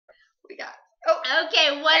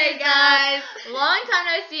Okay, what Hey is guys. up? Long time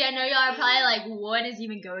no see. I know y'all are probably like, what is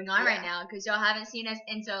even going on right Yeah. now? Because y'all haven't seen us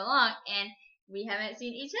in so long, and we haven't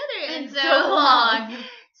seen each other in In so so long. long.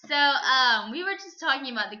 So, we were just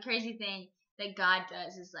talking about the crazy thing that God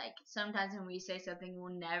does is like sometimes when we say something will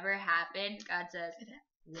never happen, God says,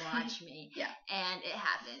 watch me. Yeah. And it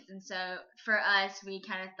happens. And so for us, we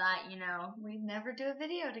kind of thought, We'd never do a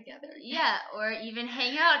video together. yeah, or even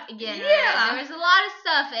hang out again. Yeah. Right? There was a lot of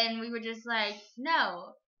stuff, and we were just like,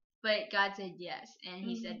 no. But God said yes, and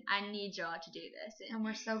He said, I need y'all to do this. And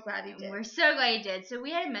we're so glad He did. We're so glad He did. So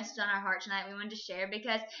we had a message on our heart tonight we wanted to share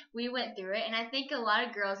because we went through it, and I think a lot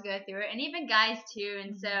of girls go through it, and even guys too.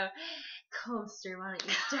 And so, Coaster, why don't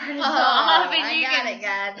you start us off? And I got it,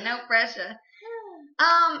 guys. No pressure.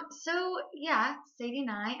 So yeah, Sadie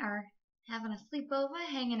and I are having a sleepover,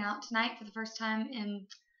 hanging out tonight for the first time in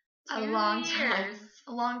a long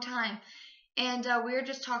time. And we were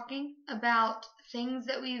just talking about things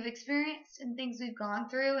that we've experienced and things we've gone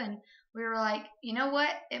through, and we were like, you know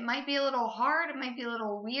what? It might be a little hard, it might be a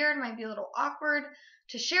little weird, it might be a little awkward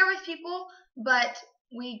to share with people, but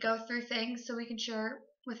we go through things so we can share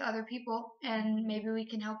with other people, and maybe we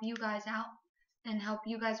can help you guys out and help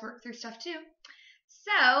you guys work through stuff too.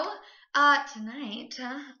 So,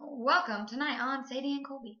 welcome tonight on Sadie and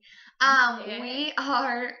Colby. We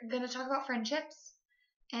are going to talk about friendships,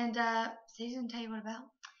 and Sadie's going to tell you what about.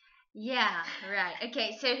 Yeah, right.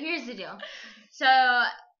 Okay, so here's the deal. So,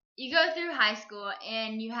 you go through high school,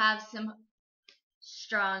 and you have some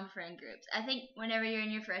strong friend groups. I think whenever you're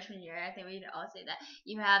in your freshman year, I think we can all say that,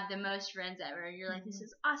 you have the most friends ever. You're like, this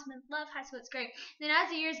is awesome. I love high school. It's great. Then as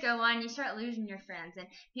the years go on, you start losing your friends, and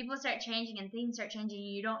people start changing, and things start changing,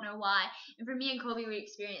 and you don't know why. And for me and Colby, we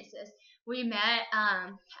experienced this. We met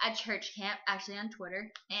at church camp, actually on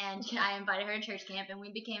Twitter, and I invited her to church camp, and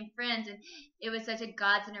we became friends, and it was such a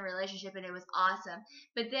God-centered relationship, and it was awesome.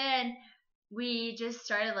 But then we just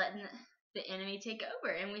started letting the enemy take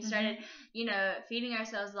over, and we started feeding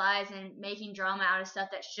ourselves lies and making drama out of stuff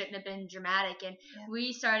that shouldn't have been dramatic, and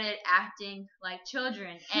we started acting like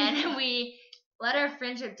children, and we let our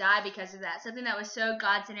friendship die because of that. Something that was so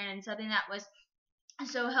God-centered and something that was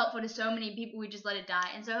so helpful to so many people, we just let it die,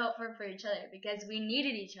 and so helpful for each other because we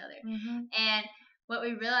needed each other. And what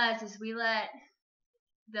we realized is we let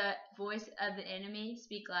the voice of the enemy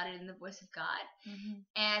speak louder than the voice of God.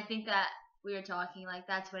 And I think that we were talking like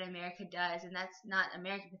that's what America does, and that's not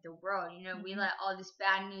America but the world. We let all this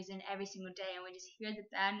bad news in every single day, and we just hear the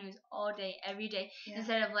bad news all day, every day,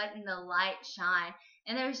 instead of letting the light shine.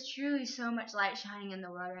 And there's truly so much light shining in the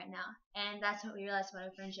world right now, and that's what we realized about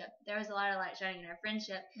our friendship. There was a lot of light shining in our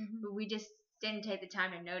friendship, but we just didn't take the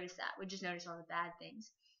time to notice that. We just noticed all the bad things.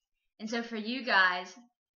 And so for you guys,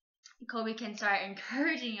 Colby can start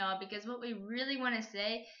encouraging y'all, because what we really want to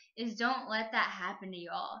say is don't let that happen to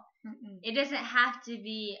y'all. It doesn't have to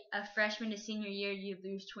be a freshman to senior year you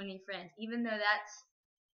lose 20 friends, even though that's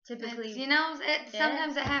typically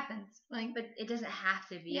sometimes it happens. But it doesn't have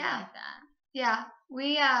to be like that. Yeah,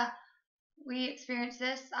 we experienced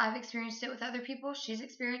this. I've experienced it with other people. She's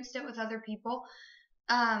experienced it with other people.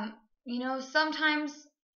 Sometimes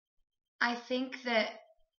I think that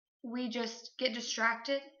we just get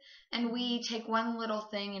distracted, and we take one little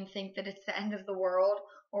thing and think that it's the end of the world,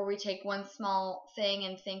 or we take one small thing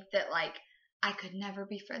and think that, like, I could never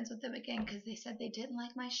be friends with them again because they said they didn't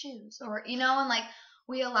like my shoes, or, and like,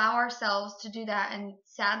 we allow ourselves to do that, and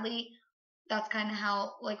sadly, that's kind of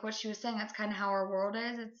how, like what she was saying, that's kind of how our world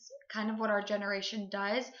is. It's kind of what our generation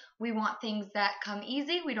does. We want things that come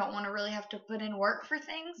easy. We don't want to really have to put in work for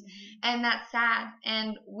things, and that's sad,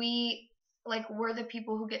 and we're the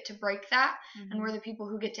people who get to break that, and we're the people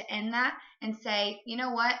who get to end that and say, you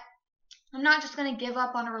know what? I'm not just going to give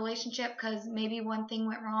up on a relationship because maybe one thing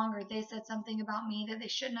went wrong, or they said something about me that they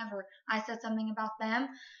shouldn't have, or I said something about them.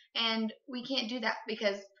 And we can't do that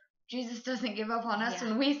because Jesus doesn't give up on us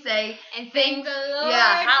when we say, and thank the Lord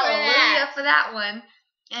hallelujah for that one.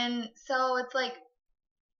 And so it's like,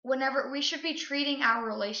 whenever we should be treating our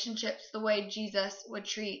relationships the way Jesus would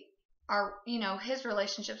treat our, his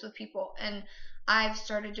relationships with people. And I've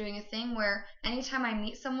started doing a thing where anytime I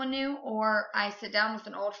meet someone new, or I sit down with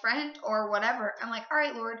an old friend or whatever, I'm like, all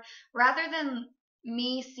right, Lord, rather than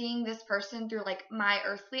me seeing this person through like my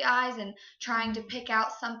earthly eyes and trying to pick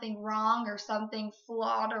out something wrong or something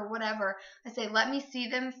flawed or whatever, I say, let me see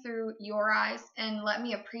them through your eyes, and let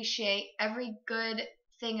me appreciate every good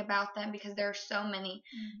thing about them, because there are so many.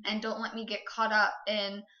 And don't let me get caught up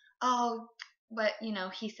in, but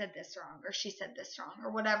he said this wrong, or she said this wrong,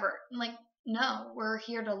 or whatever. Like, no, we're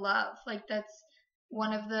here to love. Like, that's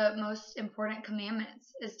one of the most important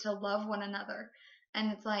commandments, is to love one another.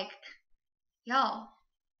 And it's like, y'all,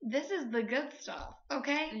 this is the good stuff,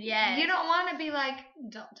 okay? Yes. You don't want to be like,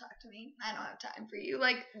 don't talk to me. I don't have time for you.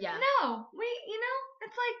 Like, Yeah. no,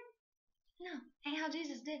 it's like, no, ain't how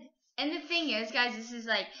Jesus did it. And the thing is, guys, this is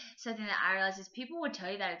like something that I realize is people would tell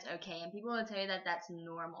you that it's okay, and people would tell you that that's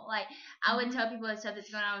normal. Like, I would tell people the stuff that's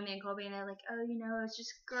going on with me and Colby, and they're like, oh, it's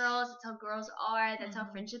just girls. That's how girls are. That's how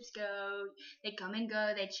friendships go. They come and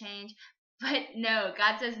go. They change. But no,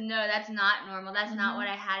 God says, no, that's not normal. That's not what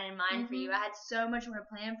I had in mind for you. I had so much more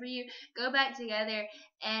planned for you. Go back together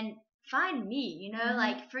and find me,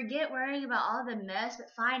 like forget worrying about all the mess, but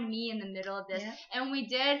find me in the middle of this. And we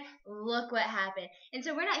did. Look what happened. And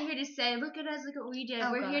so we're not here to say, look at us, look what we did.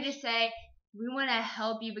 We're here to say, we want to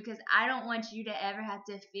help you because I don't want you to ever have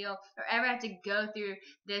to feel or ever have to go through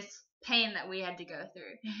this pain that we had to go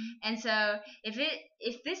through. And so if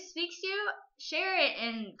this speaks to you, share it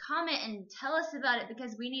and comment and tell us about it,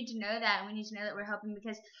 because we need to know that, and we need to know that we're helping.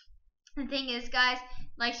 Because the thing is, guys,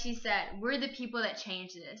 like she said, we're the people that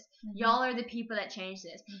change this. Y'all are the people that change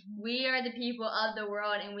this. We are the people of the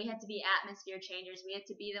world, and we have to be atmosphere changers. We have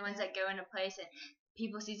to be the ones that go into place and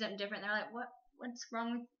people see something different. They're like, what's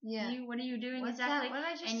wrong with you? What are you doing exactly? What did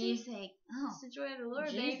I just and see? you say, it's the joy of the Lord,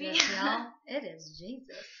 Jesus, baby. y'all. It is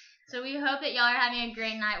Jesus. So we hope that y'all are having a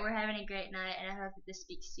great night. We're having a great night, and I hope that this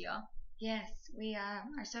speaks to y'all. Yes, we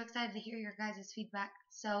are so excited to hear your guys' feedback.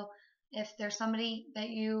 So if there's somebody that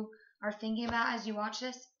you are thinking about as you watch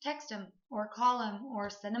this, text them or call them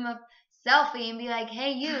or send them a selfie and be like,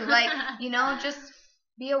 hey, you, like, just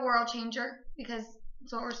be a world changer, because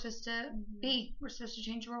that's what we're supposed to be. We're supposed to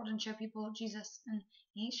change the world and show people Jesus. And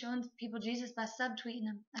you ain't showing people Jesus by subtweeting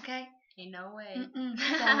them, okay? Ain't no way.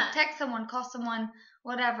 So text someone, call someone,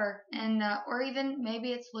 whatever. And or even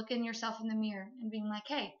maybe it's looking yourself in the mirror and being like,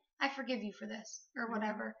 hey, I forgive you for this or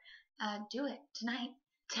whatever. Do it tonight.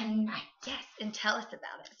 Yes, and tell us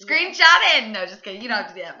about it. Screenshot it. No, just kidding. You don't have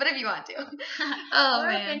to do that, but if you want to. Oh,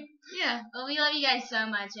 man. Open. Yeah. Well, we love you guys so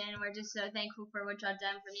much, and we're just so thankful for what y'all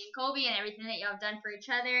done for me and Colby and everything that y'all have done for each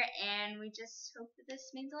other, and we just hope that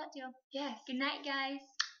this means a lot to y'all. Yes. Good night, guys.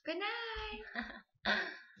 Good night.